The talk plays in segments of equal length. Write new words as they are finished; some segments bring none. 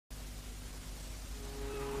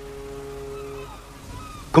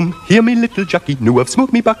Come here, me little jockey, now I've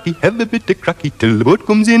smoked me backy, have a bit of cracky till the boat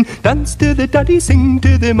comes in. Dance to the daddy, sing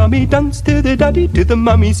to the mummy, dance to the daddy, to the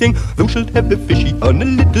mummy, sing. Thou shalt have the fishy on a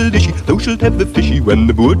little dishy, thou shalt have the fishy when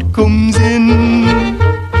the boat comes in.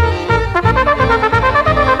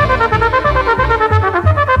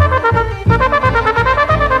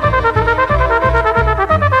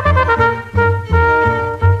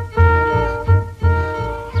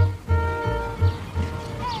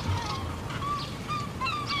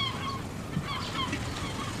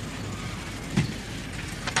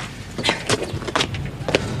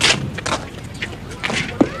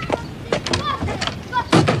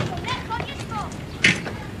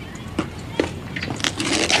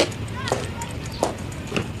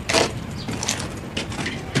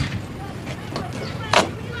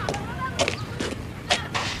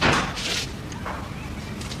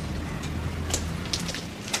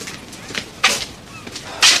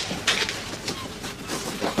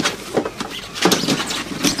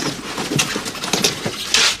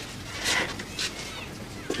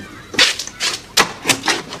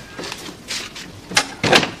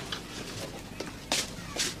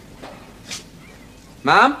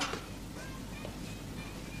 Ma'am?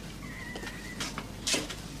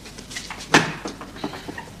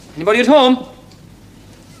 Anybody at home?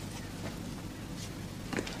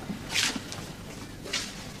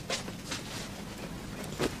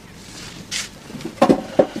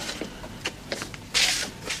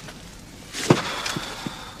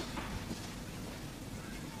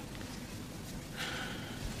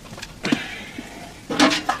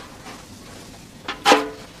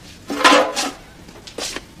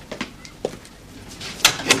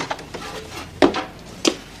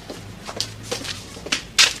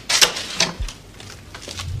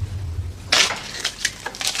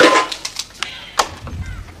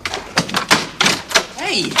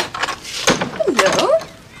 Hello?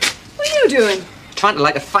 What are you doing? Trying to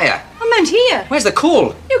light a fire. I meant here. Where's the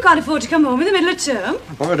coal? You can't afford to come home in the middle of term.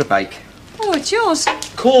 I borrowed a bike. Oh, it's yours.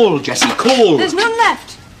 Coal, Jessie, coal. There's none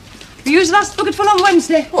left. We used the last bucketful on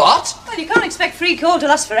Wednesday. What? Well, you can't expect free coal to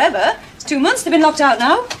last forever. It's 2 months they've been locked out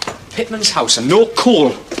now. Pitman's house and no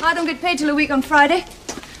coal. I don't get paid till a week on Friday.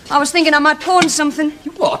 I was thinking I might pawn something.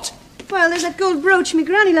 You what? Well, there's that gold brooch my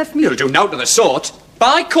granny left me. You'll do nought of the sort.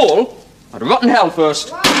 Buy coal? I'd rot in hell first.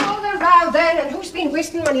 What's all the row then, and who's been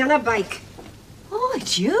wasting money on a bike? Oh,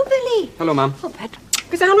 it's you, Billy. Hello, ma'am. Oh, Pet.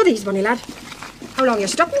 What's on with these, money lad? How long you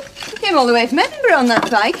stopping? You came all the way from Edinburgh on that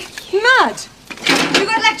bike. Mad. You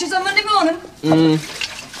got lectures on Monday morning?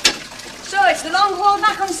 So it's the long haul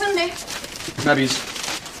back on Sunday. Maybe's.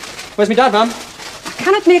 Where's me dad, ma'am? I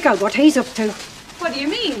cannot make out what he's up to. What do you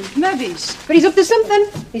mean, Maybe's? But he's up to something.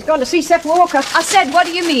 He's gone to see Seth Walker. I said, what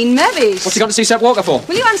do you mean, Maybe's? What's he got to see Seth Walker for?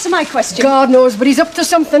 Will you answer my question? God knows, but he's up to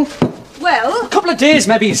something. Well, A couple of days,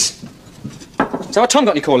 maybe's. So, Tom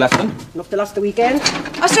got any coal left then? Enough to last the weekend.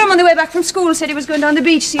 I saw him on the way back from school, said he was going down the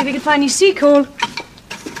beach, see if he could find any sea coal.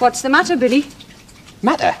 What's the matter, Billy?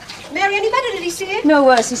 Matter? Mary, any better, did he say? No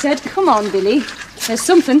worse, he said. Come on, Billy. There's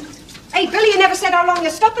something. Hey, Billy, you never said how long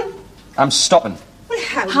you're stopping. I'm stopping.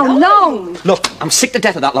 Well, How long? Look, I'm sick to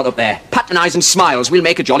death of that lot up there. Patronising smiles. We'll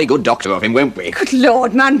make a jolly good doctor of him, won't we? Good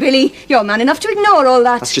Lord, man, Billy. You're man enough to ignore all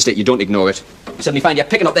that. That's just it. You don't ignore it. You suddenly find you're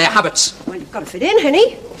picking up their habits. Well, you've got to fit in,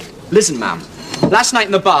 honey. Listen, ma'am. Last night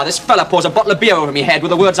in the bar, this fella pours a bottle of beer over me head with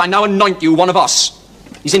the words, "I now anoint you one of us."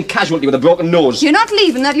 He's in casualty with a broken nose. You're not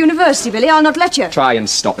leaving that university, Billy. I'll not let you. Try and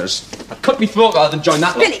stop us. I'd cut me throat rather than join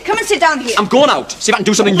that lot. Billy, come and sit down here. I'm going out. See if I can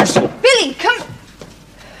do something useful. Billy, come.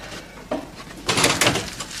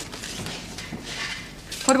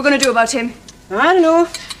 What are we going to do about him? I don't know.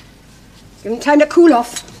 Give him time to cool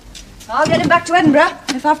off. I'll get him back to Edinburgh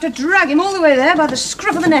if I have to drag him all the way there by the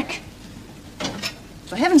scruff of the neck.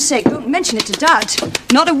 For heaven's sake, don't mention it to Dad.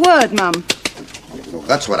 Not a word, Mum. Well,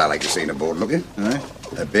 that's what I like to see in a boat, look at.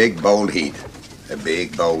 A big, bold heat. A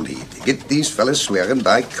big, bold heat. Get these fellas swearing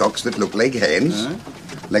by cocks that look like hens.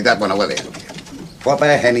 Like that one over there, look here. What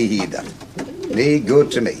a henny he done. Me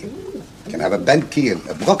good to me. Can have a bent keel,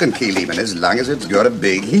 a broken keel even, as long as it's got a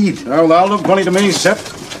big heat. Well, that'll look funny to me,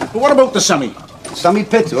 Seth. But what about the Sammy? Sammy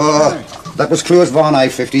Pitt? Oh, that was closed one eye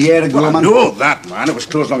 50 years ago, Well, I man. know that, man. It was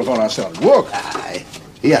closed long before I started work. Aye.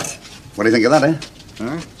 Here, what do you think of that, eh?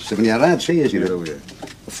 Huh? 7-year-old, she is, you know. Yeah.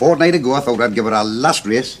 A fortnight ago, I thought I'd give her a last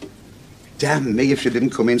race. Damn me if she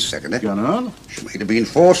didn't come in second, eh? You know? She might have been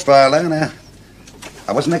forced trial, eh?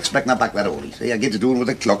 I wasn't expecting her back that early. See, I get to doing with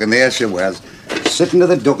the clock, and there she was. Sitting to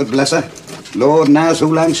the ducket, bless her. Lord knows how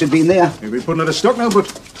long she'd been there. You'll be putting her to stock now,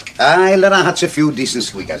 but... I let her hatch a few decent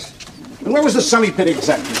squeakers. And where was the Sammy Pit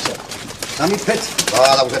exactly, Seth? Sammy Pitt?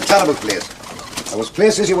 Oh, that was a terrible place. There was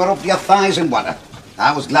places you were up to your thighs in water.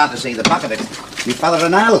 I was glad to see the back of it. Me father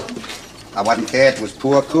and Al. I wasn't care it was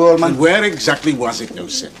poor Coleman. And where exactly was it, now,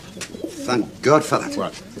 Seth? Thank God for that.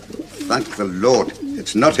 What? Thank the Lord.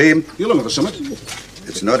 It's not him. You look at the summit.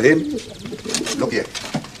 It's not him. Look here.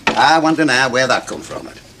 I want to know where that come from.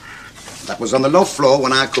 That was on the loft floor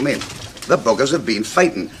when I come in. The buggers have been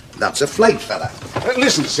fighting. That's a flight, fella.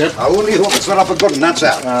 Listen, Seth. I only hope it's not up a good one, that's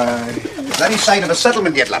all. Is there any sign of a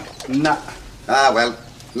settlement yet, lad? Nah. Ah, well,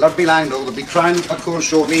 not be lying, though. They'll be crying for course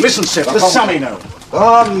shortly. Listen, Seth, the Sammy now.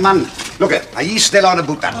 Oh, man. Look at, are ye still on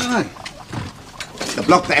about that? Aye. To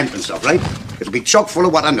block the entrance off, right? It'll be chock full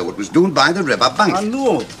of what I know. It was down by the river bank. I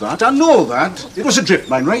know that. It was a drift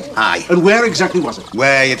mine, right? Aye. And where exactly was it?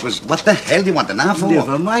 Where it was... What the hell do you want to know for?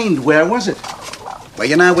 Never mind. Where was it? Well,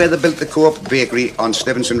 you know where they built the Co-op bakery on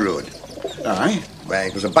Stevenson Road? Aye. Well,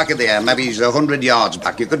 it was a back of there, maybe 100 yards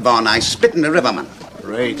back. You could bar nigh spit in the river, man.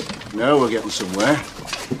 Right. Now we're getting somewhere.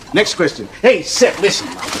 Next question. Hey, Seth, listen.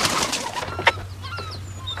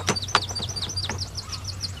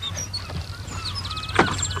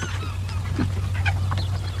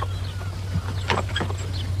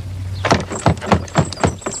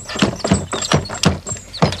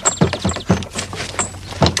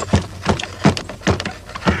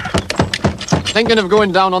 Thinking of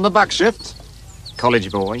going down on the back shift? College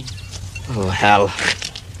boy. Oh, hell.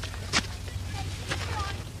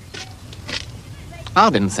 I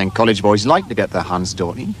didn't think college boys liked to get their hands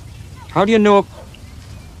dirty. How do you know?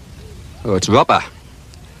 Oh, it's Roper.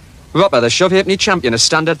 Roper, the shove halfpenny champion, a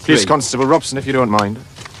standard 3. Police Constable Robson, if you don't mind.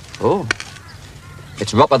 Oh.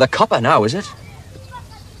 It's Roper the copper now, is it?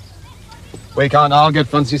 We can't all get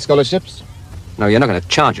fancy scholarships. No, you're not going to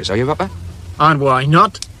charge us, are you, Roper? And why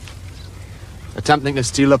not? Attempting to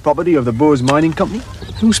steal the property of the Bowes Mining Company?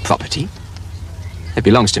 Whose property? It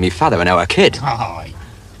belongs to me father and our kid. Aye.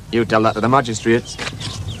 You tell that to the magistrates.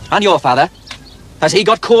 And your father? Has he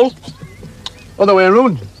got coal? Other way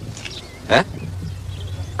around. Eh?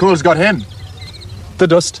 Cole's got him. The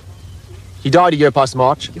dust. He died a year past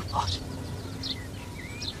March. You what?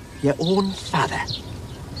 Your own father?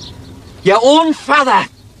 Your own father?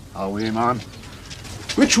 Oh, we, man.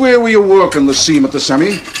 Which way were you working the seam at the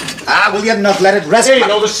Sammy? Ah, will you not let it rest? Hey,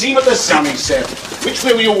 no, the seam at the Sammy, Seth. Which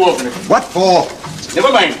way were you working it? What for?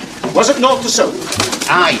 Never mind. Was it north to south?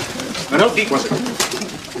 Aye. And how deep was it?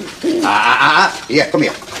 Here, come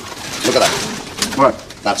here. Look at that. What?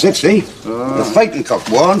 That's it, see? The fighting cock.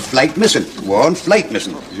 One flight missing. One flight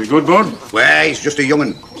missing. Is he good, bud? Well, he's just a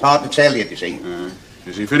young'un. It's hard to tell yet, you see.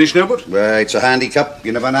 Is he finished now, bud? Well, it's a handicap.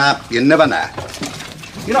 You never know. You never know.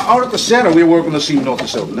 You know, out at the Sarah, we were working the seam north to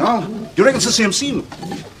south. No? Do you reckon it's the same seam?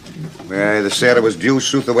 Well, the Sarah was due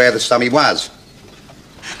south of where the Sammy was.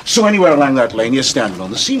 So anywhere along that line, you're standing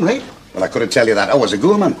on the seam, right? Well, I couldn't tell you that hours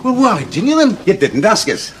ago, man. Well, why didn't you then? You didn't ask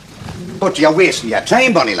us. But you're wasting your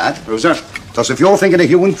time, Bonnie lad. How's that? Because if you're thinking of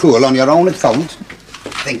hewing coal on your own account,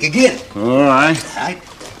 think again. All right. I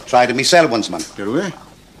tried it myself once, man. Get away.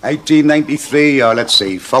 1893, or let's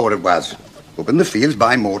see, forward it was. Up in the fields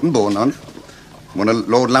by Morton Bourne. One of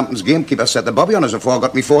Lord Lambton's gamekeepers set the bobby on us before I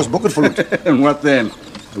got me first bucket full of it. And what then?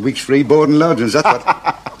 A week's free board and lodgings, that's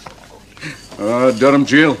what. Oh, Durham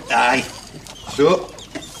jail. Aye. So,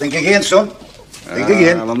 think again, son. Think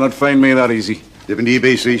again. Well, I'll not find me that easy. Different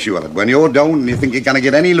EBC, sure. When you're down and you think you're going to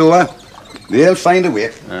get any lower, they'll find a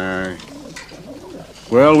way. Aye.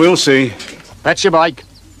 Well, we'll see. That's your bike.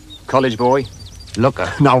 College boy. Look,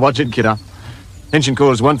 now watch it, kidder. Inching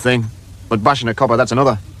coal's one thing, but bashing a copper, that's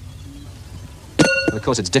another. Well, of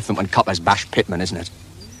course, it's different when coppers bash pitmen, isn't it?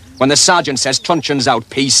 When the sergeant says truncheon's out,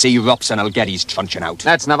 PC Robson will get his truncheon out.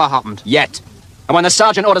 That's never happened. Yet. And when the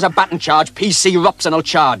sergeant orders a baton charge, PC Robson will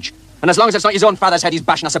charge. And as long as it's not his own father's head he's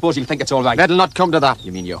bashing, I suppose he'll think it's all right. That'll not come to that.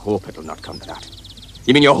 You mean you hope it'll not come to that?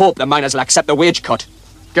 You mean you hope the miners will accept the wage cut?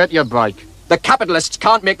 Get your bike. The capitalists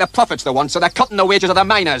can't make the profits they want, so they're cutting the wages of the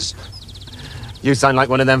miners. You sound like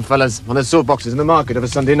one of them fellas on the soapboxes in the market of a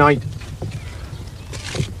Sunday night.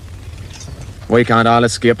 We can't all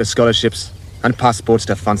escape the scholarships and passports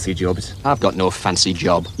to fancy jobs. I've got no fancy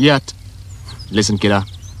job. Yet. Listen, kidder.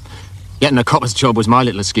 Getting a copper's job was my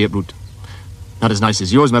little escape route. Not as nice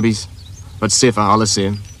as yours, maybe, but safer all the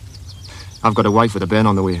same. I've got a wife with a bairn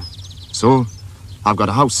on the way. So, I've got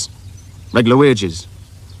a house. Regular wages.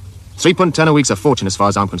 £3.10 a week's a fortune as far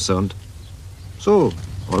as I'm concerned. So,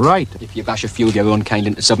 all right. If you bash a few of your own kind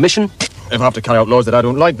into submission. If I have to carry out laws that I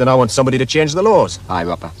don't like, then I want somebody to change the laws. Aye,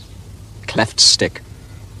 Roper. Cleft stick.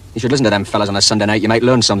 You should listen to them fellas on a Sunday night. You might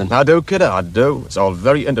learn something. I do, kidder, I do. It's all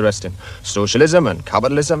very interesting. Socialism and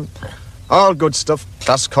capitalism. All good stuff.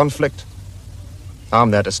 That's conflict.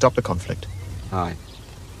 I'm there to stop the conflict. Aye.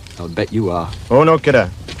 I'll bet you are. Oh, no, kidder.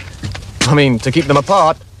 I mean, to keep them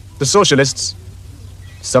apart, the socialists.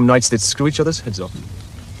 Some nights they'd screw each other's heads off.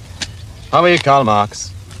 How are you, Karl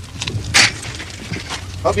Marx?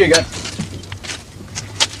 Up you get.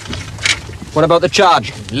 What about the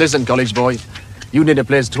charge? Listen, college boy. You need a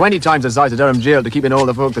place 20 times the size of Durham Jail to keep in all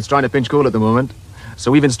the folk that's trying to pinch coal at the moment.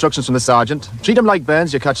 So we've instructions from the sergeant. Treat them like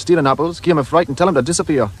bairns you catch stealing apples, give them a fright and tell them to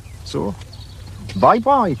disappear. So,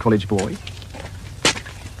 bye-bye, college boy.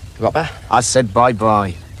 Robber? I said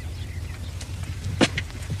bye-bye.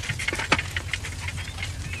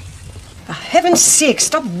 For heaven's sake,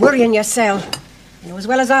 stop worrying yourself. You know as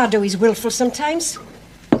well as I do he's willful sometimes.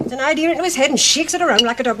 Gets an idea into his head and shakes it around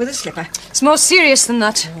like a dog with a slipper. It's more serious than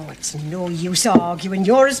that. Oh, it's no use arguing.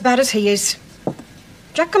 You're as bad as he is.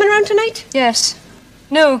 Jack coming round tonight? Yes.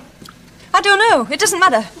 No. I don't know. It doesn't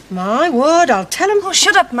matter. My word, I'll tell him. Oh,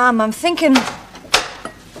 shut up, Mum. I'm thinking.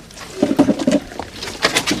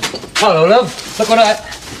 Hello, love. Look what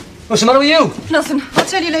What's the matter with you? Nothing. I'll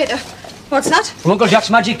tell you later. What's that? From Uncle Jack's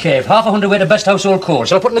Magic Cave. $half a hundredweight of best household coal.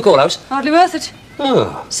 Shall I put it in the coal house? Hardly worth it.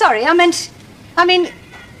 Oh. Sorry, I mean...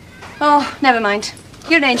 Oh, never mind.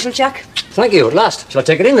 You're an angel, Jack. Thank you, at last. Shall I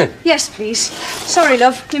take it in then? Yes, please. Sorry,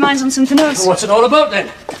 love. My mind's on something else. What's it all about then?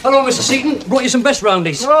 Hello, Mr. Seaton. Brought you some best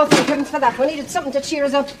roundies. Oh, thank heavens for that. We needed something to cheer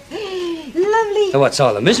us up. Lovely. So what's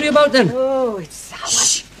all the misery about then? Oh, it's sour.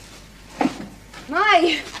 Shh.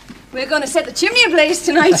 My, we're going to set the chimney ablaze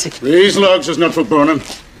tonight. These logs is not for burning.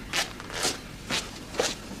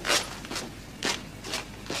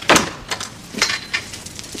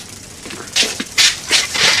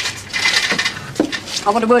 I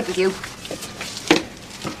want a word with you.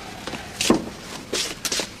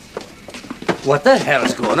 What the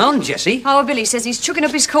hell's going on, Jessie? Our Billy says he's chucking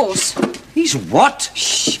up his course. He's what?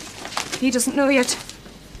 Shh. He doesn't know yet.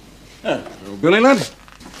 Hello, Billy, lad.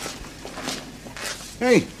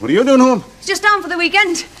 Hey, what are you doing home? He's just down for the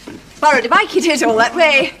weekend. Borrowed a bike he did all that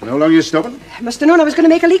way. And how long are you stopping? I must have known I was going to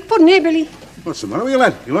make a leak pudding, eh, Billy? What's the matter with you,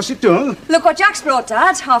 lad? You lost your tongue? Look what Jack's brought,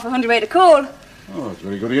 Dad. $half a hundredweight of coal. Oh, that's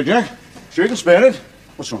very good of you, Jack. Sure you can spare it.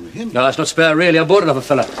 What's wrong with him? No, it's not spare, really. I bought it off a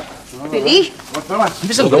fella. Billy? What fella?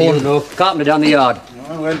 This is alone. No, carpenter down the yard.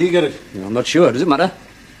 Oh, where did he get it? No, I'm not sure. Does it matter?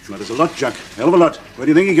 Matters a lot, Jack. Hell of a lot. Where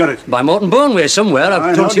do you think he got it? By Morton Boneway somewhere.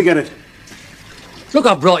 I've How'd you get it? Look,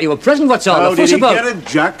 I brought you a present. What's all How the did fuss he about? get it,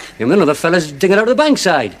 Jack? Him and another fella's digging it out of the bank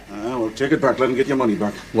side. Ah, well, take it back. Let him get your money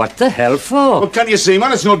back. What the hell for? What can you see,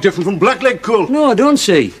 man? It's no different from Blackleg coal. No, I don't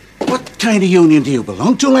see. What kind of union do you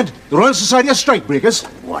belong to, lad? The Royal Society of Strikebreakers?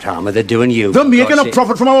 What harm are they doing you? They're making God's a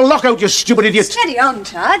profit from our lockout, you stupid idiot. Steady on,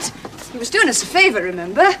 Dad. He was doing us a favour,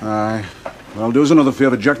 remember? Aye. Well, do us another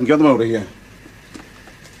favour, Jack, and get them out of here.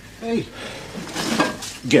 Hey.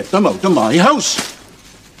 Get them out of my house.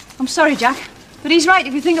 I'm sorry, Jack, but he's right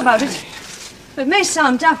if you think about it. It may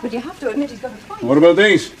sound daft, but you have to admit he's got a point. What about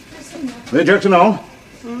these? They're Jack's and all.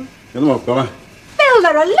 Get them out, Bella. Bill,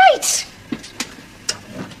 they're alight!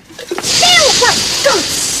 Bill, for God's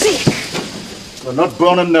sake! They're not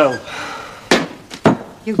burning now.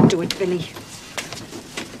 You do it, Billy.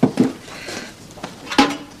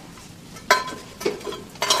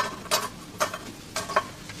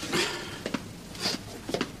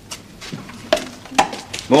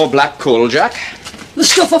 More black coal, Jack? The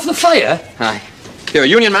stuff off the fire? Aye. You're a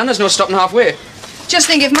union man, there's no stopping halfway. Just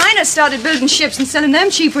think if mine had started building ships and selling them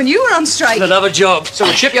cheap when you were on strike. I'd have a job. So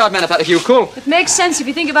would shipyard men have had a few coal. It makes sense if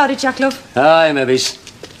you think about it, Jack, love. Aye, maybe.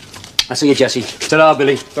 I see you, Jessie. Ta-ra,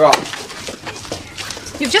 Billy. Ta-ra.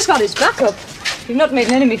 You've just got his back up. You've not made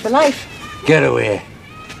an enemy for life. Get away.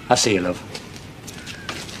 I see you, love.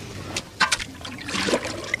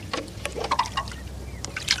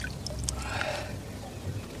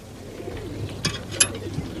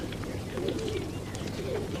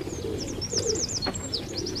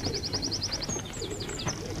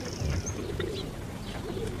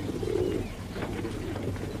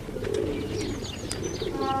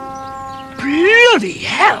 Bloody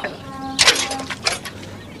hell!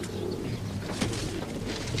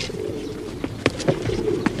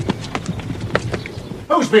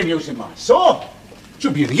 Who's been using my saw?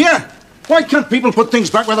 Should be in here. Why can't people put things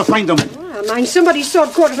back where they find them? Ah, mind, somebody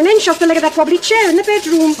sawed quarter of an inch off the leg of that wobbly chair in the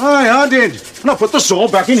bedroom. Aye, I did. And I put the saw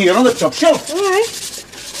back in here on the top shelf. Aye.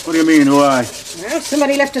 What do you mean, why? Well,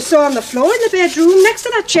 somebody left a saw on the floor in the bedroom next to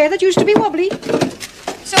that chair that used to be wobbly.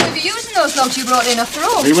 So we'll be using those logs you brought in after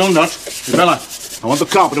all. We will not. Bella, I want the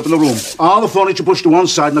carpet up in the room. All the furniture pushed to one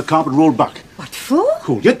side and the carpet rolled back. What for?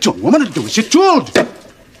 Hold your tongue, woman, and do as you're told.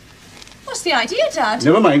 What's the idea, Dad?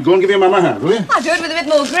 Never mind, go and give your mama a hand, will you? I'd do it with a bit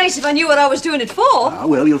more grace if I knew what I was doing it for. Ah,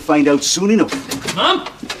 well, you'll find out soon enough. Mum?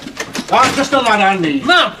 Ah, just a lad I need.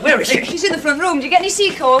 Mum, where is he? He's in the front room. Do you get any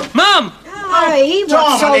sea coal? Mum! Ah, Aye,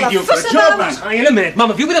 what's all the fuss about? Aye, in a minute. Mum,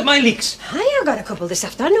 have you been at my leaks? Aye, I got a couple this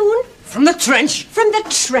afternoon. From the trench? From the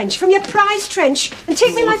trench, from your prize trench. And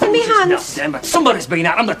take me life in me hands. No, damn it. Somebody's been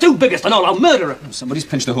at 'em. The two biggest and all. I'll murder 'em. Somebody's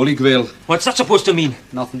pinched the Holy Grail. What's that supposed to mean?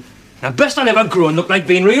 Nothing. Now, best I never grew and look like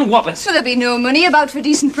being real whoppers. So there'll be no money about for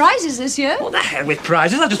decent prizes this year. What the hell with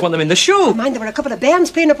prizes? I just want them in the show. Mind, there were a couple of bands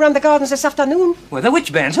playing up around the gardens this afternoon. Well, the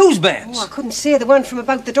which bands? Whose bands? Oh, I couldn't say the one from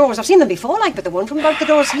about the doors. I've seen them before, like, but the one from about the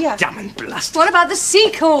doors here. Damn and blast. What about the sea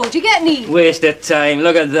coal? Do you get any? Waste of time.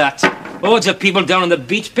 Look at that. Loads of people down on the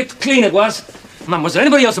beach. Picked clean it was. Mum, was there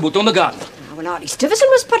anybody else about down the garden? Oh, well, Artie Stiverson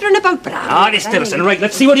was puttering about, but Artie Stiverson, right.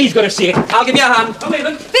 Let's see what he's got to say. I'll give you a hand. Come in.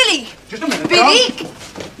 Billy! Just a minute, Billy!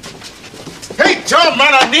 Hey, Tom,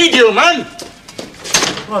 man, I need you, man!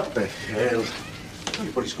 What the hell?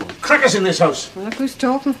 Everybody's going crackers in this house. Look who's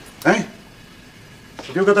talking. Eh?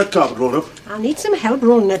 Have you got that carpet rolled up? I'll need some help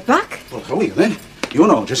rolling it back. Well, how are you then? You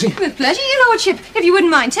know, Jessie. With pleasure, your lordship. If you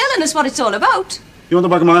wouldn't mind telling us what it's all about. You want the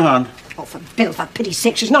back of my hand? Oh, for Bill, for pity's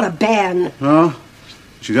sake, she's not a bairn. No,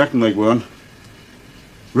 she's acting like one.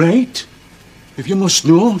 Right? If you must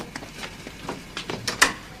know.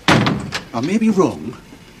 I may be wrong.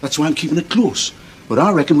 That's why I'm keeping it close. But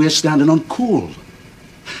I reckon we're standing on coal.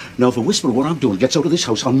 Now, if a whisper of what I'm doing gets out of this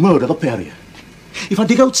house, I'll murder the pair of you. If I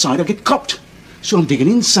dig outside, I'll get copped. So I'm digging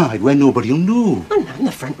inside where nobody'll know. Oh, not in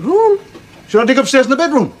the front room. Should I dig upstairs in the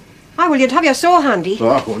bedroom? Ah, well, you'd have your saw handy.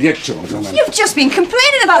 Oh, well, you children. You've just been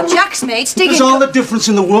complaining about Jack's mates digging... There's all the difference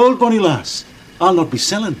in the world, Bonnie lass. I'll not be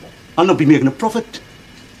selling. I'll not be making a profit.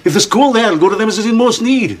 If there's coal there, it'll go to them as is in most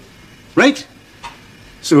need. Right?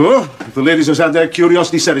 So, if the ladies have had their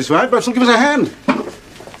curiosity satisfied, perhaps they'll give us a hand.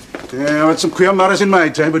 Yeah, I had some queer matters in my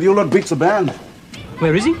time, but you lot beat the band.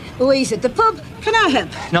 Where is he? Oh, he's at the pub. Can I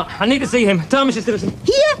help? No, I need to see him. Tell Mrs. Stiverson.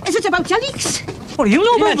 Here? Is it about your leaks? What do you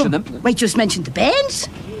know about them? Wait, just mentioned the bands.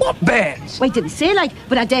 What bands? Wait, didn't say like,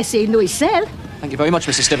 but I dare say you know himself. Thank you very much,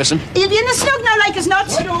 Mrs. Stiverson. He'll be in the snug now like as not.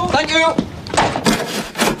 Thank you.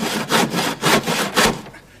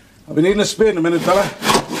 I'll be needing a spade in a minute, fella.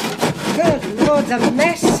 Good Lord, the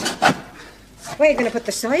mess. Where are you going to put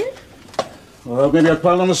the soil? Well, maybe I'll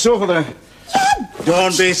pile on the sofa there.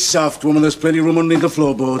 Don't be soft, woman. There's plenty of room underneath the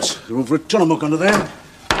floorboards. There's room for a ton of muck under there.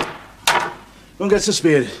 Go and get the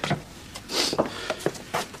spade.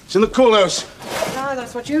 It's in the coal house. Ah,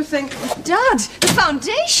 that's what you think. Dad, the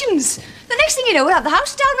foundations. The next thing you know, we'll have the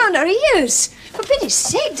house down around our ears. For pity's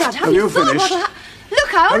sake, Dad, Have you thought finished? what'll Look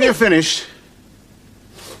how... Have you finished?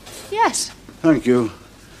 Yes. Thank you.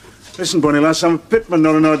 Listen, Bonnie lass, I'm a pitman,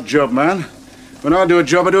 not an odd job, man. When I do a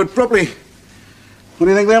job, I do it properly. What do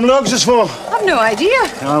you think them logs is for? I've no idea.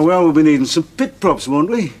 Ah, well, we'll be needing some pit props, won't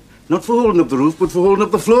we? Not for holding up the roof, but for holding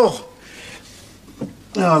up the floor.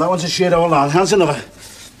 Oh, that one's a shade all on. Hands another.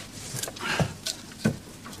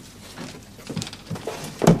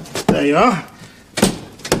 There you are.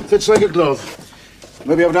 Fits like a glove.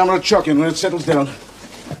 Maybe I'll down a chuck in when it settles down.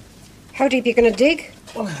 How deep are you going to dig?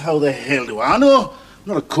 Well, how the hell do I know? I'm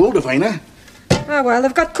not a coal diviner. Ah, well,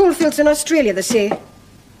 they've got coal fields in Australia, they say.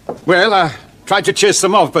 Well, I tried to chase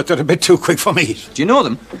them off, but they're a bit too quick for me. Do you know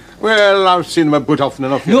them? Well, I've seen them about often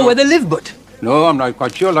enough. Know where they live, but... No, I'm not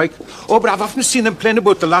quite sure, like. Oh, but I've often seen them playing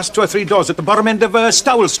about the last 2 or 3 doors at the bottom end of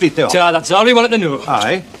Stowell Street there. Yeah, that's all we wanted to know.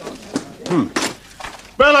 Aye.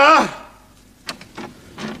 Bella!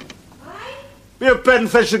 Be a bed and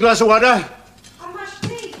fetch a glass of water. How much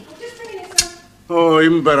tea? I'm just bringing it, sir. Oh,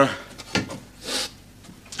 even better.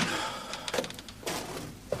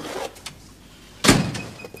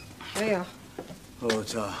 There you are. Oh,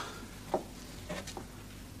 it's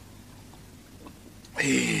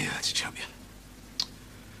Hey, that's a champion.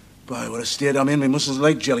 Boy, what a state I'm in. My muscles are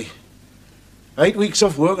like jelly. 8 weeks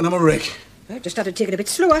off work and I'm a wreck. I just had to take it a bit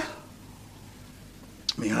slower.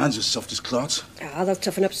 My hands are soft as clots. Ah, they'll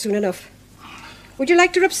toughen up soon enough. Would you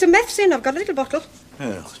like to rub some meths in? I've got a little bottle.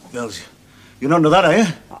 Well, bells. You're not into that, are you?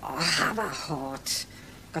 Oh, have a heart.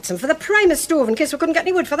 Got some for the primer stove in case we couldn't get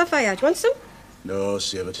any wood for the fire. Do you want some? No,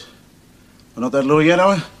 save it. We're not that low yet,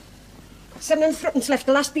 are we? 7 threepence left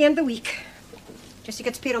to last the end of the week. Jessie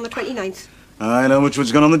gets paid on the 29th. I know which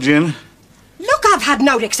one's gone on the gin. Look, I've had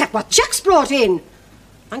nought except what Jack's brought in.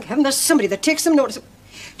 Thank heaven there's somebody that takes some notice.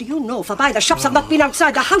 Do you know, for by the shops, I've not been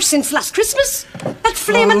outside the house since last Christmas? That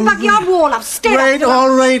flaming backyard wall, I've stared Right, at.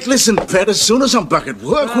 all right. Listen, Pet, as soon as I'm back at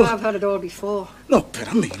work... Oh, I've heard it all before. No, Pet,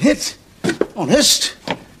 I mean it. Honest.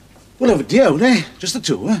 We'll have a day out, eh? Just the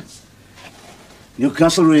two, eh?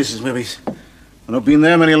 Newcastle races, maybe. I've not been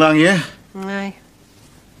there many long year. Aye.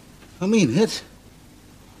 I mean it.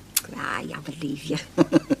 Aye, I believe you.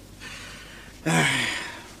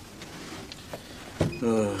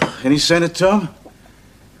 Any sign of Tom?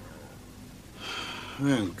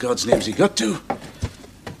 Well, in God's name's he got to.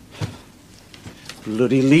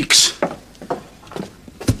 Bloody leaks.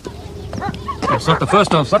 It's not the first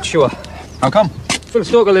time, that's sure. How come? Phil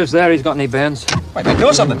Stoker lives there, he's got any bairns. Might they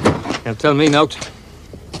know something? He'll tell me now. I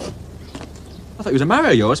thought he was a marrier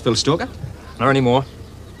of yours, Phil Stoker. Not anymore.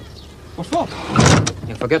 What for?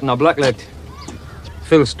 You're forgetting how black-legged.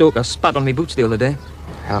 Phil Stoker spat on me boots the other day.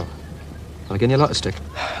 Hell. I'll give you a lot of stick.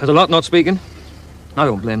 There's a lot not speaking. I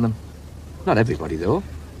don't blame them. Not everybody, though.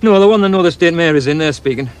 No, the one that know the State Mary's in there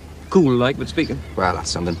speaking. Cool like, but speaking. Well, that's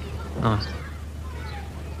something. Ah.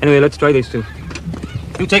 Anyway, let's try these two.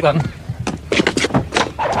 You take that one.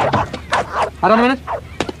 Hold on a minute.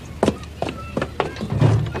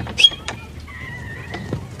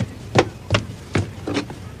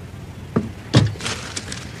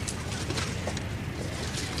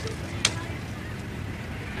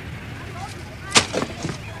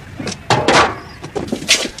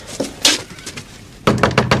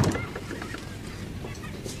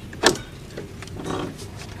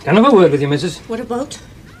 Can I have a word with you, missus? What about?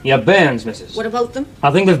 Your bairns, missus. What about them?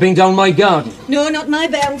 I think they've been down my garden. No, not my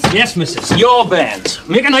bairns. Yes, missus, your bairns.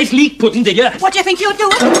 Make a nice leek pudding, did you? What do you think you're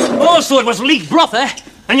doing? Oh, so it was leek broth, eh?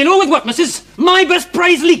 And you know with what, missus? My best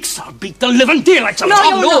prize leeks. I'll beat the living daylights out of them.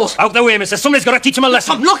 No, you're not. Out the way, missus. Somebody's got to teach them a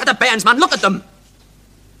lesson. Tom, look at the bairns, man. Look at them.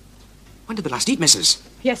 When did they last eat, missus?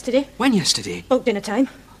 Yesterday, When yesterday? about dinner time.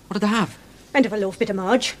 What did they have? End of a loaf bit of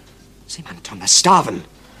marge. Say, man, Tom, they're starving.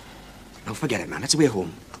 Now, forget it, man. Let's away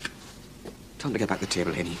home. Time to get back to the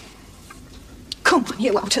table, Henny. Come on,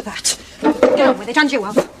 you out of that. Get on with it, and you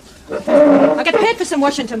out. I get paid for some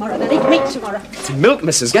washing tomorrow, then eat meat tomorrow. Some milk,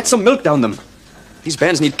 missus. Get some milk down them. These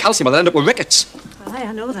bairns need calcium or they'll end up with rickets. Aye,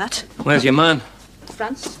 I know that. Where's your man?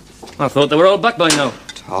 France? I thought they were all back by now.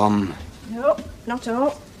 Tom. No, not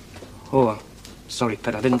all. Oh, sorry,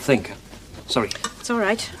 pet. I didn't think. Sorry. It's all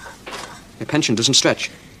right. Your pension doesn't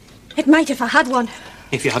stretch. It might if I had one.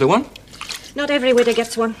 If you had a one? Not every widow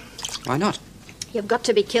gets one. Why not? You've got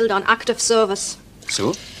to be killed on active service.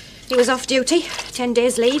 So? He was off duty, 10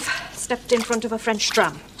 days leave, stepped in front of a French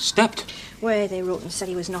tram. Stepped? Where they wrote and said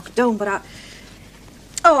he was knocked down, but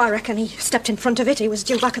I reckon he stepped in front of it. He was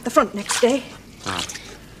due back at the front next day. Ah.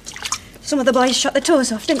 Some of the boys shot their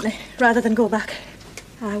toes off, didn't they? Rather than go back.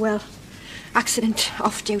 Well, accident,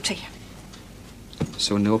 off duty.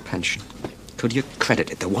 So no pension. Could you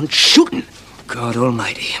credit it? The one shooting. God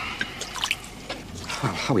almighty.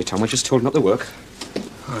 Well, how are you, Tom? We're just told not to work.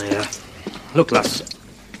 Oh, yeah. Look, lass.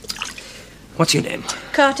 What's your name?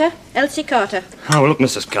 Carter, Elsie Carter. Oh, well, look,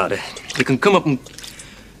 Mrs. Carter. You can come up and...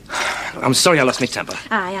 I'm sorry I lost my temper.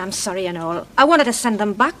 I am sorry and all. I wanted to send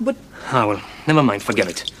them back, but... Ah, well, never mind. Forget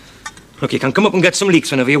it. Look, you can come up and get some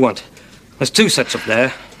leeks whenever you want. There's 2 sets up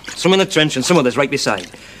there. Some in the trench and some others right beside.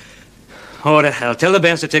 Oh, the hell. Tell the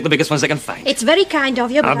bairns to take the biggest ones they can find. It's very kind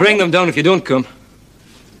of you, but I'll bring them down if you don't come.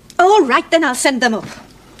 All right, then I'll send them up.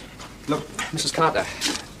 Look, Mrs. Carter,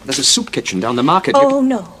 there's a soup kitchen down the market. Oh,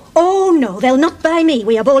 no. Oh, no. They'll not buy me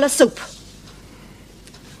with a bowl of soup.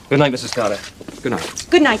 Good night, Mrs. Carter. Good night.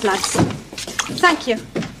 Good night, lads. Thank you.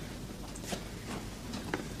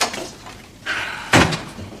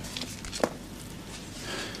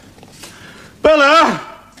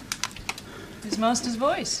 Bella! His master's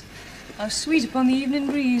voice. How sweet upon the evening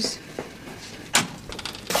breeze.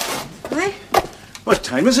 Why? What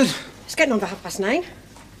time is it? It's getting on for 9:30.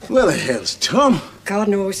 Where the hell's Tom? God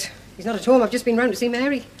knows. He's not at home. I've just been round to see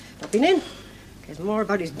Mary. I've been in. Cares more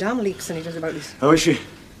about his damn leaks than he does about his... How is she?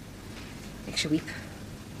 Makes you weep.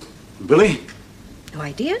 Billy? No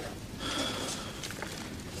idea.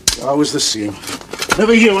 Always the same.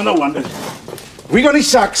 Never hear when I wondered. We got any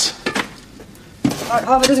sacks?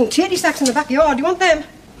 Half a dozen tatey sacks in the backyard. Do you want them?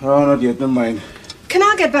 Oh, not yet. Never mind. Can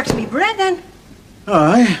I get back to me bread then?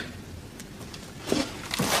 Aye.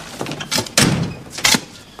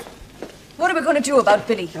 What are we going to do about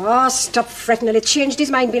Billy? Oh, stop fretting. He'll have changed his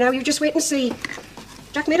mind by now. You just wait and see.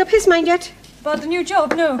 Jack made up his mind yet? About the new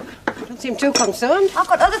job? No. Don't seem too concerned. I've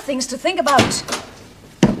got other things to think about.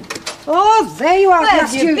 Oh, there you are. Where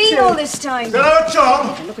have blast you been two. all this time? Hello,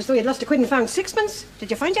 Tom. You look as though you'd lost a quid and found sixpence. Did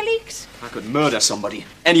you find your leaks? I could murder somebody.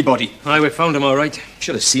 Anybody. Aye, we found them all right.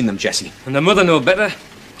 Should have seen them, Jessie. And the mother know better.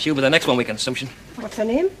 She'll be the next one we consumption. What's her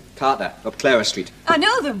name? Carter, up Clara Street. I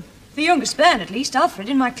know them. The youngest bairn, at least, Alfred,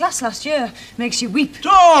 in my class last year. Makes you weep.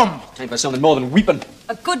 Tom! Time for something more than weeping.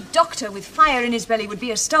 A good doctor with fire in his belly would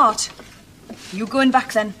be a start. You going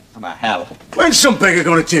back, then? I'm a hell. When's some beggar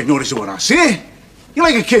going to take notice of what I say? You're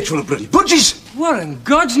like a kid full of bloody budgies. What in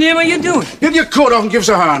God's name are you doing? Get your coat off and give us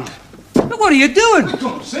a hand. But what are you doing?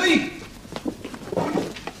 Come, see?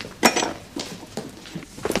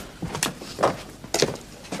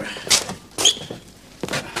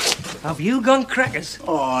 Have you gone crackers?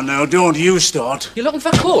 Oh, now, don't you start. You're looking for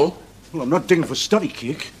coal? Well, I'm not digging for study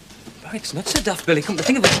cake. Right, it's not so daft, Billy. Come to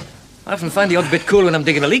think of it. I often find the odd bit cool when I'm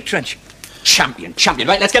digging a leak trench. Champion.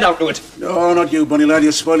 Right, let's get out to it. No, not you, bunny lad.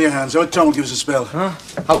 You'll spoil your hands. Our Tom will give us a spell. Huh?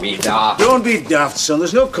 How be daft? Don't be daft, son.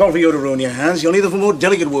 There's no call for you to ruin your hands. You'll need them for more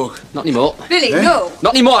delicate work. Not anymore. Billy, no.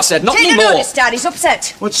 Not anymore, I said. Not Take anymore. a notice, Dad. He's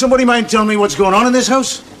upset. Would somebody mind telling me what's going on in this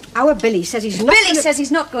house? Our Billy says he's not... Billy says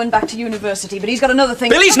he's not going back to university, but he's got another thing...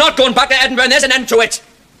 Billy's not going back to Edinburgh, and there's an end to it.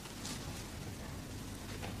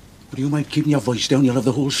 Would you mind keeping your voice down? You'll have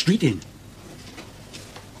the whole street in.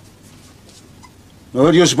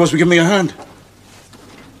 Well, you're supposed to be giving me a hand.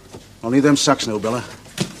 I'll need them sacks now, Bella.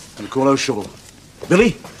 And call out shovel.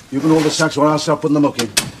 Billy, you can hold the sacks while I'll start putting them up in.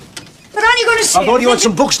 But aren't you going to see... I thought you had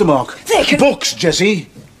some books to mark. They can... Books, Jessie.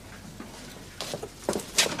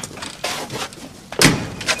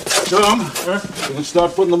 Tom, you can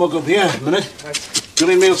start putting them up here in a minute.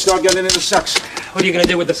 Billy and me will start getting into the sacks. What are you going to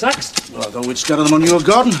do with the sacks? Well, I thought we'd scatter them on your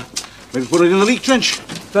garden. Maybe put it in the leak trench.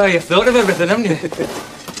 Well, you've thought of everything, haven't you?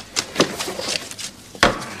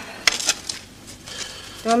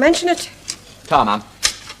 Don't mention it. Come on.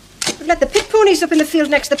 We've let the pit ponies up in the field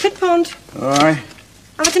next to the pit pond. Aye.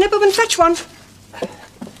 Have it to nip up and fetch one.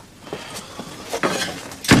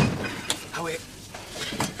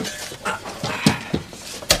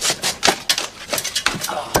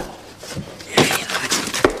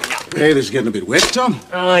 Hey, this is getting a bit wet, Tom.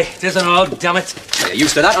 Aye, it isn't all, damn it. You're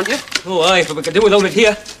used to that, aren't you? Oh, aye, but we could do without it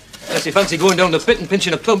here. Unless you fancy going down the pit and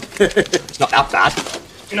pinching a pump. It's not that bad.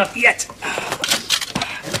 Not yet.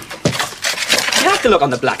 You have to look on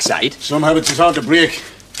the black side. Some habits is hard to break.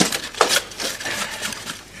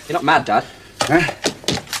 You're not mad, Dad? Huh?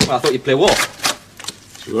 Well, I thought you'd play war.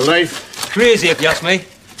 It's your life. Crazy, if you ask me.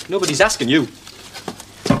 Nobody's asking you.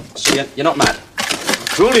 So you're not mad?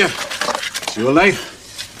 I told you. It's your life.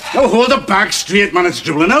 Now hold the bag straight, man. It's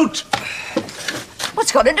dribbling out.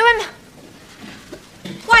 What's got into him?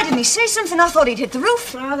 Why didn't he say something? I thought he'd hit the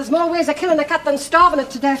roof. Ah, there's more ways of killing a cat than starving it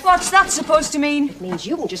to death. What's that supposed to mean? It means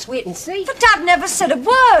you can just wait and see. But Dad never said a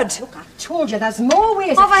word. Look, I told you there's more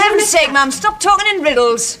ways Oh, of for killing heaven's it. sake, ma'am, stop talking in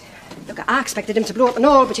riddles. Look, I expected him to blow up and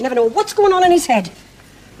all, but you never know what's going on in his head.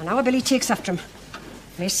 And our Billy takes after him.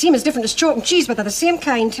 They seem as different as chalk and cheese, but they're the same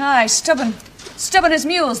kind. Aye, stubborn. Stubborn as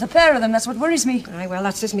mules, the pair of them, that's what worries me. Aye, well,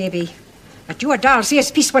 that's as maybe. But you or Dar'll say his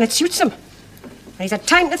piece when it suits him. And he's had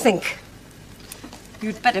time to think.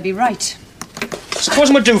 You'd better be right.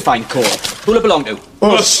 Supposing we do find coal, who'll it belong to?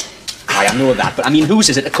 Us. Aye, I know that, but I mean, whose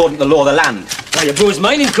is it according to the law of the land? Well, your Bros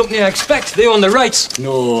Mining Company, I expect. They own the rights.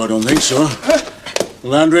 No, I don't think so. The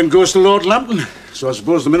land rent goes to Lord Lambton, so I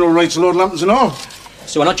suppose the mineral rights are Lord Lambton's and all.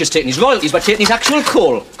 So we're not just taking his royalties, but taking his actual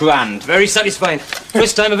coal. Grand. Very satisfying.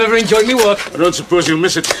 First time I've ever enjoyed me work. I don't suppose you'll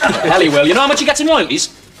miss it. Hell, he will. You know how much he gets in royalties?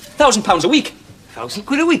 £1,000 a week.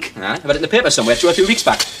 £1,000 a week? Aye, I read it in the paper somewhere 2 or 3 weeks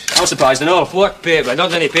back. I was surprised and all. What paper?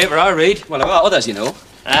 Not any paper I read. Well, there are others, you know.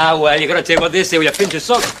 Ah, well, you gotta take what they say with a pinch of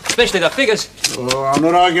salt, especially the figures. Oh, I'm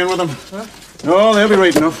not arguing with them. Huh? No, they'll be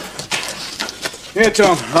right enough. Here,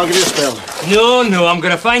 Tom, I'll give you a spell. No, I'm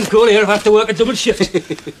gonna find coal here if I have to work a double shift.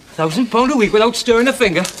 £1,000 a week without stirring a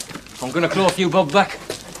finger. I'm gonna claw a few bob back.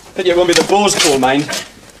 Then you won't be the Bowes coal mine.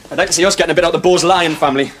 I'd like to see us getting a bit out of the Bowes Lion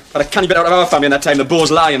family, but I can't bit out of our family in that time, the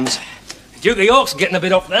Bowes Lions. Duke of York's getting a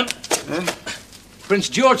bit off them. Prince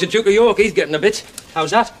George, the Duke of York, he's getting a bit.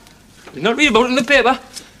 How's that? Did not read about it in the paper.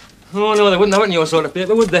 Oh, no, they wouldn't have it in your sort of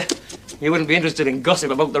paper, would they? You wouldn't be interested in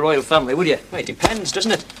gossip about the royal family, would you? Well, it depends,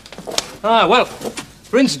 doesn't it? Ah, well,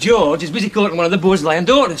 Prince George is busy courting one of the Bowes Lion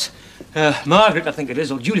daughters. Margaret, I think it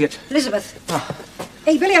is, or Juliet. Elizabeth.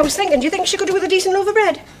 Hey, Billy, I was thinking, do you think she could do with a decent loaf of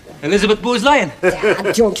bread? Elizabeth Bowes Lion?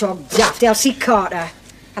 Dad, don't talk daft. I'll see Carter.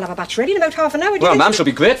 I'll have a batch ready in about half an hour. Well, Ma'am, she'll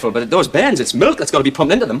be grateful, but those bairns, it's milk that's got to be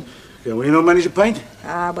pumped into them. Can we not manage a pint?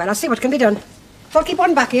 Well, I'll see what can be done. I'll keep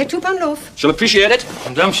one back here, £2 loaf. She'll appreciate it.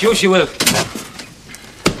 And I'm sure she will.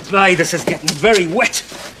 Aye, this is getting very wet.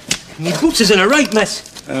 My boots is in a right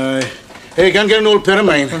mess. Hey, can I get an old pair of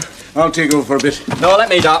mine? I'll take over for a bit. No, let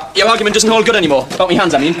me, Dar. Your argument doesn't hold good anymore. About me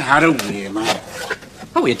hands, I mean. Out of way, man.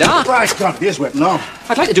 How are you, Dar? Christ, God, here's wet now.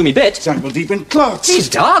 I'd like to do me bit. It's ankle deep in clots.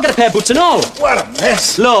 Jeez, Dar, get a pair of boots and all. What a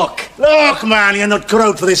mess. Look. Look, man, you're not cut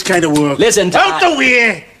out for this kind of work. Listen, Dar. Out the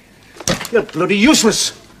way! You're bloody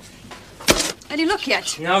useless. Any luck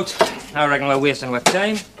yet? Out. I reckon we're wasting our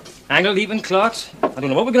time. Angle deep in clots. I don't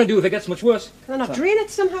know what we're going to do if it gets much worse. Can I not drain it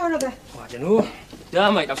somehow or other? Oh, I don't know.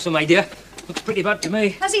 Dar might have some idea. Looks pretty bad to me.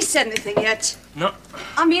 Has he said anything yet? No.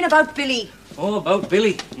 I mean about Billy. Oh, about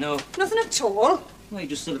Billy? No. Nothing at all? Well, he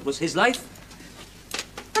just said it was his life.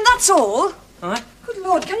 And that's all? Aye. Good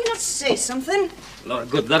Lord, can you not say something? A lot of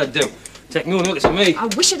good that'd do. Take no notice of me. I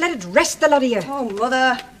wish you'd let it rest, the lot of you. Oh,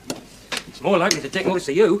 Mother. It's more likely to take notice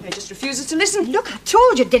of you. He just refuses to listen. Look, I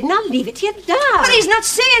told you, didn't I? Leave it to your dad. But he's not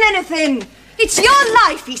saying anything. It's your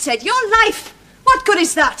life, he said. Your life. What good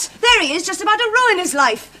is that? There he is, just about to ruin his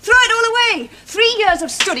life. Throw it all away. 3 years of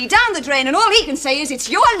study down the drain, and all he can say is, it's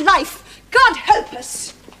your life. God help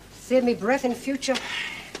us. Save me breath in future.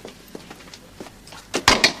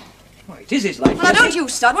 Why, it is his life. Well, now don't you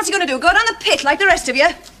start. What's he going to do? Go down the pit like the rest of you?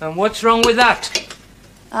 And what's wrong with that?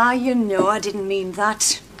 Ah, you know, I didn't mean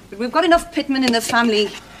that. But we've got enough pitmen in the family.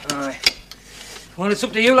 Aye. Well, it's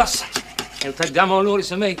up to you, lass. He'll take damn all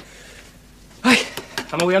notice of me. Aye,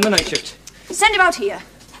 I'm away on the night shift. Send him out here.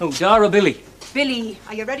 Oh, Dara, Billy. Billy.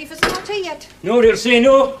 Are you ready for some tea yet? No, they'll say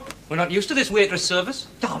no. We're not used to this waitress service.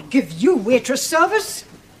 I'll give you waitress service.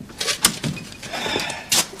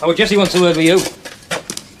 Oh, Jessie wants a word with you.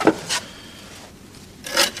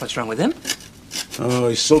 What's wrong with him? Oh,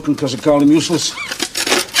 he's sulking because I called him useless.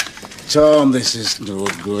 Tom, this is no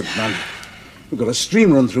good, man. We've got a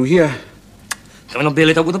stream run through here. Someone will bail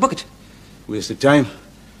it out with a bucket. Waste of time.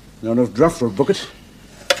 Not enough draft for a bucket.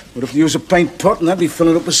 We'd have to use a pint pot, and that'd be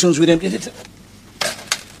filling up as soon as we'd emptied it.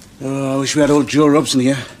 Oh, I wish we had old Joe Robson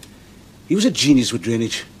here. He was a genius with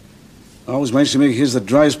drainage. Always managed to make his the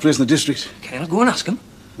driest place in the district. Can I go and ask him?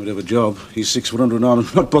 Whatever job. He's 6 foot under an arm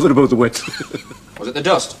and not bothered about the wet. Was it the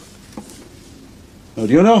dust? How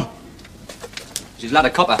do you know? She's lad a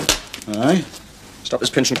copper. Aye. Stopped us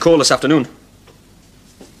pinching coal this afternoon.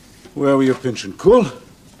 Where were you pinching coal?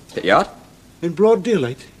 Pit yard. In broad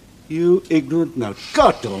daylight? You ignorant now.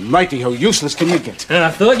 God almighty, how useless can you get? And I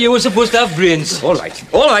thought you were supposed to have brains. All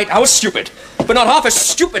right, I was stupid. But not half as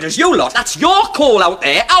stupid as you lot. That's your coal out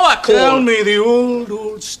there, our coal. Tell me the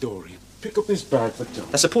old story. Pick up this bag for Tom.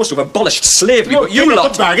 They're supposed to have abolished slavery, Look, but you pick up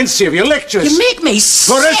lot... the bag and save your lectures. You make me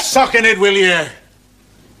sick. Put a sock in it, will you?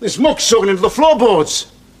 This muck's soaking into the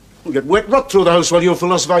floorboards. We'll get wet rot through the house while you're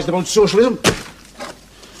philosophizing about socialism.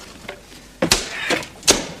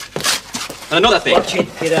 And another thing. Watch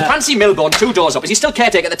it, Peter. Fancy Milborn, 2 doors up. Is he still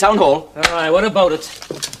caretaker at the town hall? All right, what about it?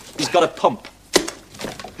 He's got a pump.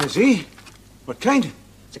 Is he? What kind?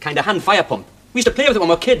 It's a kind of hand fire pump. We used to play with it when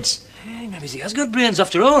we were kids. Hey, maybe he has got brains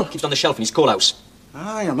after all. Keeps on the shelf in his coal house.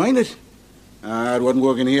 Aye, I mind it. It wouldn't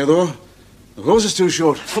work in here, though. The hose is too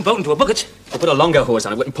short. Pump out into a bucket. We'll put a longer hose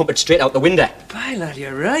on it and pump it straight out the window. By lad,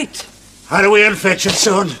 you're right. How do we unfetch it,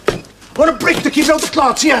 son? What a brick to keep out the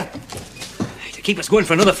clots here. To keep us going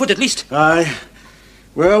for another foot at least. Aye.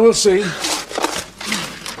 Well, we'll see.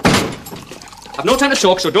 I've no time to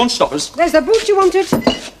talk, so don't stop us. There's the boot you wanted.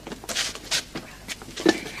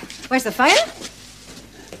 Where's the fire?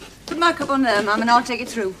 Put my cup on there, ma'am, and I'll take it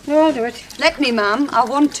through. No, I'll do it. Let me, ma'am. I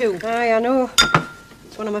want to. Aye, I know.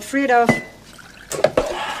 It's what I'm afraid of.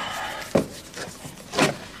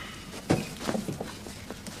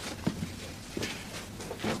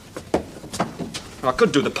 I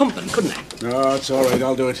could do the pumping, couldn't I? No, it's all right.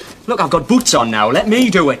 I'll do it. Look, I've got boots on now. Let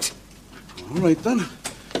me do it. All right, then.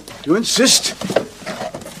 You insist.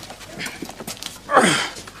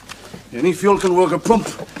 Any fuel can work a pump.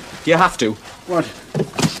 Do you have to? What?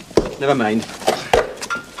 Never mind.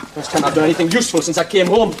 First time I've done anything useful since I came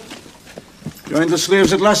home. Joined the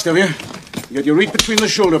slaves at last, have you? You got your reach between the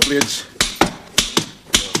shoulder blades.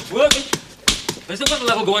 Working. Is the water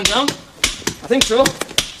level going down? I think so.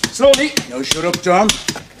 Slowly. Now shut up, Tom.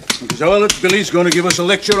 Because our little Billy's going to give us a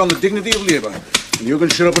lecture on the dignity of labour. And you can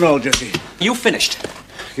shut up and all, Jesse. You finished.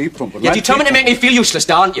 Keep pumping. You're determined to make me feel useless,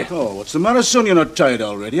 aren't you? Oh, what's the matter, son? You're not tired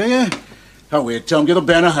already, are you? Oh, wait, Tom, give the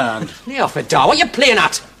Ben a hand. Lay off it, Dar. What are you playing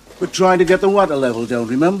at? We're trying to get the water level down,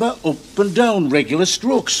 remember? Up and down, regular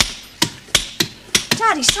strokes.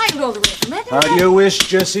 Daddy cycled all the way from there, How do you wish,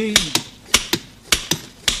 Jesse?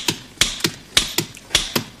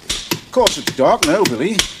 Of course, it's dark now,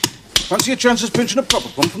 Billy. Fancy your chances pinching a proper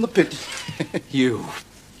pump from the pit. You.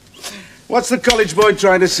 What's the college boy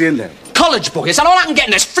trying to say now? College boy? Is that all I can get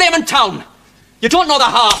in this flaming town? You don't know the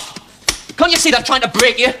half. Can't you see they're trying to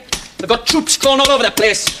break you? They've got troops crawling all over the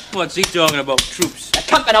place. What's he talking about, troops? They're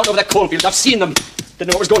camping out over the coalfields. I've seen them. Didn't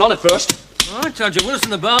know what was going on at first. Oh, I told you, Wilson,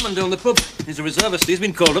 the barman down the pub. He's a reservist. He's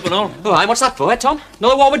been called up and all. Oh, aye, what's that for, Tom?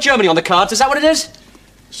 Another war with Germany on the cards. Is that what it is?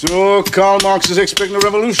 So, Karl Marx is expecting a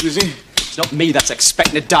revolution, is he? It's not me that's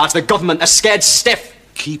expecting it, Dad. It's the government. They're scared stiff.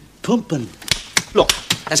 Keep pumping. Look,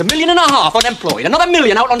 there's 1.5 million unemployed, another 1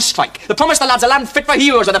 million out on strike. They promised the lads a land fit for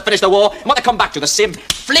heroes when they finish the war, and what they come back to, the same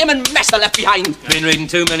flaming mess they left behind. Been reading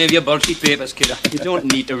too many of your bullshit papers, kidder. You don't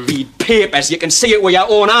need to read papers. You can see it with your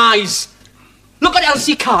own eyes. Look at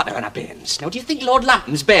Elsie Carter and her bairns. Now, do you think Lord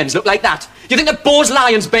Lanton's bairns look like that? Do you think that Bose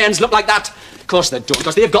Lyon's bairns look like that? course they don't,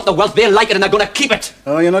 because they've got the wealth, they like it, and they're going to keep it.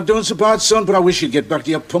 Oh, you're not doing so bad, son, but I wish you'd get back to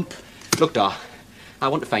your pump. Look, Dar, I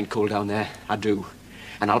want to find coal down there. I do.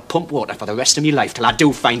 And I'll pump water for the rest of my life till I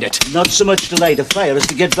do find it. Not so much to light a fire as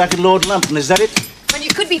to get back at Lord Lambton, is that it? When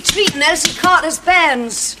you could be treating Elsie Carter's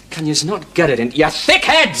bairns. Can yous not get it into your thick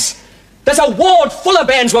heads? There's a ward full of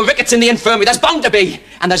bairns with rickets in the infirmary. There's bound to be.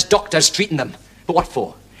 And there's doctors treating them. But what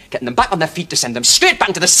for? Getting them back on their feet to send them straight back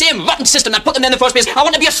into the same rotten system that put them there in the first place. I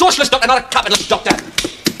want to be a socialist doctor, not a capitalist doctor.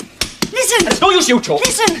 Listen! It's no use you talk.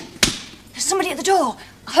 Listen! There's somebody at the door.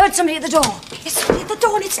 I heard somebody at the door. There's somebody at the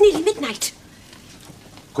door and it's nearly midnight.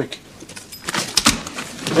 Quick.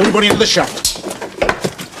 Everybody into the shop.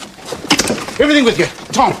 Everything with you.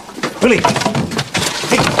 Tom, Billy.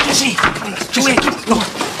 Hey, Jesse. Jesse. No.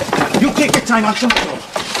 You take your time, I'll shut the door.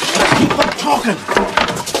 Keep on talking.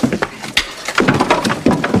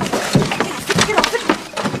 Get off it.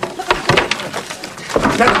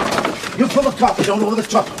 Then, you pull the carpet down over the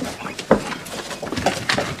top.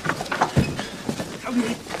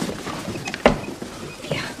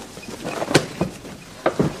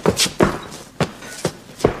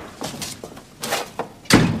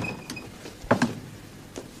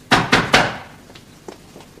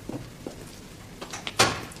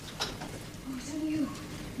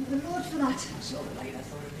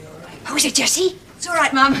 How is it, Jessie? It's all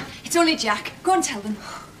right, Mum. It's only Jack. Go and tell them.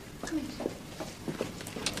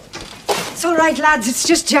 It's all right, lads. It's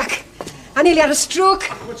just Jack. I nearly had a stroke.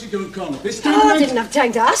 What's he doing, Colin? This time? Oh, I didn't have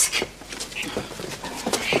time to ask.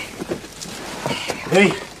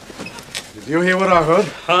 Hey, did you hear what I heard?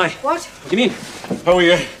 Hi. What? What do you mean? How are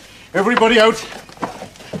you? Everybody out.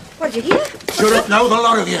 What did you hear? Shut up now, the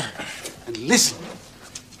lot of you. And listen.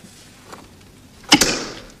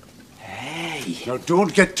 Now,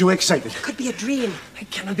 don't get too excited. Could be a drain. It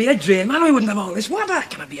cannot be a drain, man. We wouldn't have all this water. It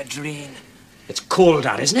cannot be a drain. It's cold,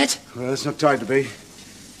 Dad, isn't it? Well, it's not tied to be.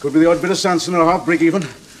 Could be the odd bit of sandstone or half brick even.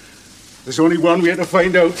 There's only one way to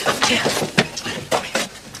find out.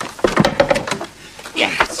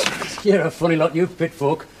 Yes. You're a funny lot, you pit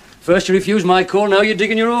folk. First you refuse my call, now you're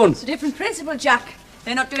digging your own. It's a different principle, Jack.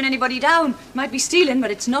 They're not doing anybody down. Might be stealing, but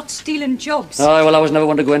it's not stealing jobs. Aye, well, I was never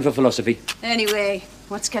one to go in for philosophy. Anyway,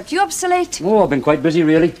 what's kept you up so late? Oh, I've been quite busy,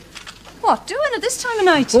 really. What, doing at this time of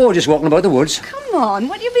night? Oh, just walking about the woods. Come on,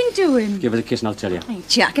 what have you been doing? Give us a kiss and I'll tell you. Hey,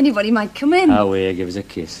 Jack, anybody might come in. Away, give us a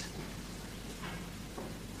kiss.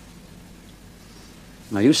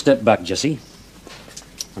 Now you step back, Jessie,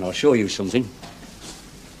 and I'll show you something.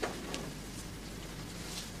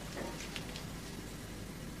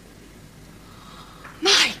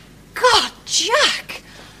 My God, Jack!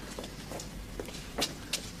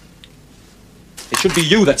 It should be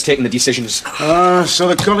you that's taking the decisions. So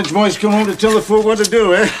the college boys come home to tell the folk what to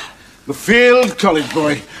do, eh? The failed college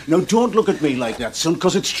boy. Now, don't look at me like that, son,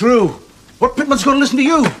 because it's true. What pitman's going to listen to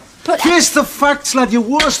you? But Face the facts, lad. You're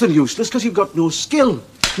worse than useless because you've got no skill,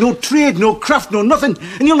 no trade, no craft, no nothing.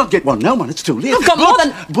 And you'll not get one now, man. It's too late. You've got more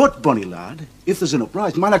than... But, Bonnie lad, if there's an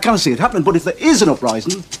uprising, man, I can't see it happening, but if there is an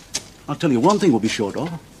uprising, I'll tell you one thing we'll be short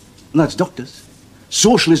of, and that's doctors.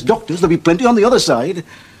 Socialist doctors. There'll be plenty on the other side.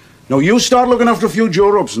 Now, you start looking after a few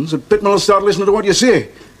Joe Robsons, and Pitman will start listening to what you say.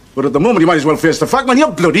 But at the moment, you might as well face the fact, man,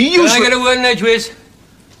 you're bloody useless. Can I get a word in edgeways?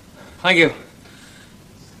 Thank you.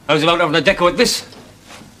 I was about having a deco at this.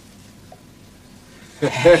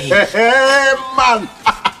 Hey, man!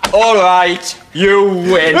 All right, you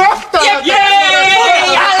win. Yay!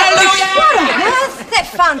 Hallelujah! What on earth? They're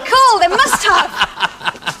fan cool, they must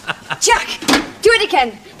have. Jack, do it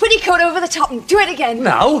again. Put your coat over the top and do it again.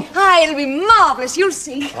 Now? Aye, it'll be marvellous, you'll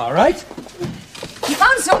see. All right. You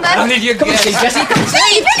found some then? How did you get it, Jessie?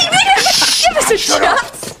 Hey, Billy, give us a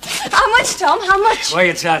chance. How much, Tom? How much? Why,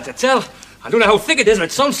 it's hard to tell. I don't know how thick it is, but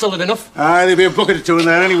it sounds solid enough. There'll be a bucket or two in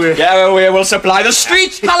there anyway. Get away, we'll supply the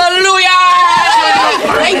streets. Hallelujah!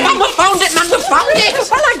 Hey, man, we found it, man, we found it!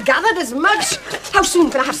 Well, I gathered as much. How soon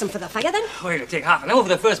can I have some for the fire, then? Oh, it'll take half an hour for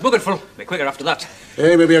the first bucketful. Be quicker after that.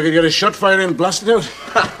 Hey, maybe I could get a shot fire and blast it out.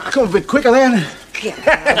 Come a bit quicker then.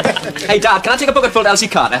 Hey, Dad, can I take a bucketful to Elsie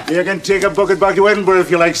Carter? You can take a bucket back to Edinburgh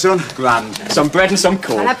if you like, son. Grand. Some bread and some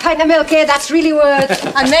coal. And a pint of milk, eh? That's really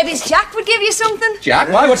worth. And maybe Jack would give you something. Jack,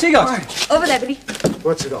 why? What's he got? Over there, Billy.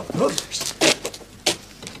 What's it all?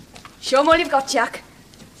 Show him all you've got, Jack.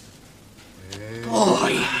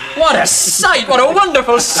 Boy, what a sight! What a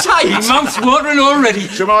wonderful sight! My mouth's watering already.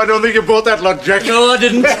 Somehow I don't think you bought that lot, Jack. No, I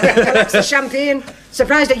didn't. That's the champagne.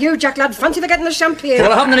 Surprised at you, Jack, lad. Fancy for getting the champagne.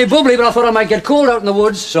 Well, I haven't any bubbly, but I thought I might get cold out in the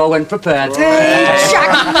woods, so I went prepared. Hey, Jack,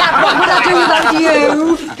 lad, what would I do without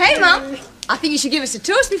you? Hey, Mum. I think you should give us a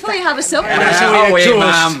toast before you have a sup.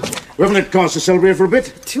 Ma'am. We haven't had cause to celebrate for a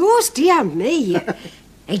bit. Toast, dear me.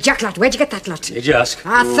 Hey, Jack, lad, where'd you get that lot? Did you ask?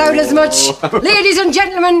 I thought as much. Ladies and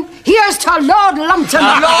gentlemen, here's to Lord Lumpton.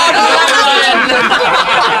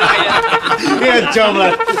 Here, John,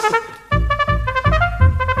 lad.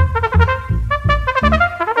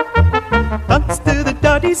 Dance to the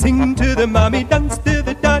daddy, sing to the mommy, dance to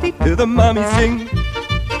the daddy, to the mommy, sing.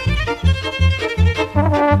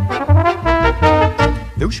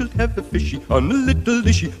 Thou shalt have a fishy on a little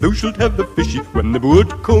dishy, thou shalt have a fishy when the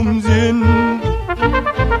boat comes in.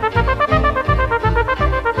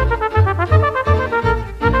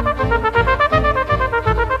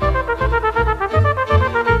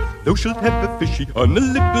 Thou shalt have a fishy on a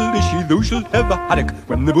little dishy, thou shalt have a haddock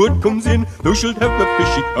when the boat comes in. Thou shalt have a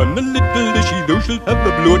fishy on a little dishy, thou shalt have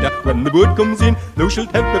a bloater when the boat comes in. Thou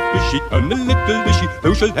shalt have a fishy on a little dishy,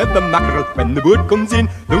 thou shalt have a mackerel when the boat comes in.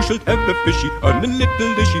 Thou shalt have a fishy on a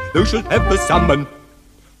little dishy, thou shalt have a salmon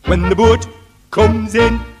when the boat comes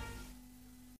in.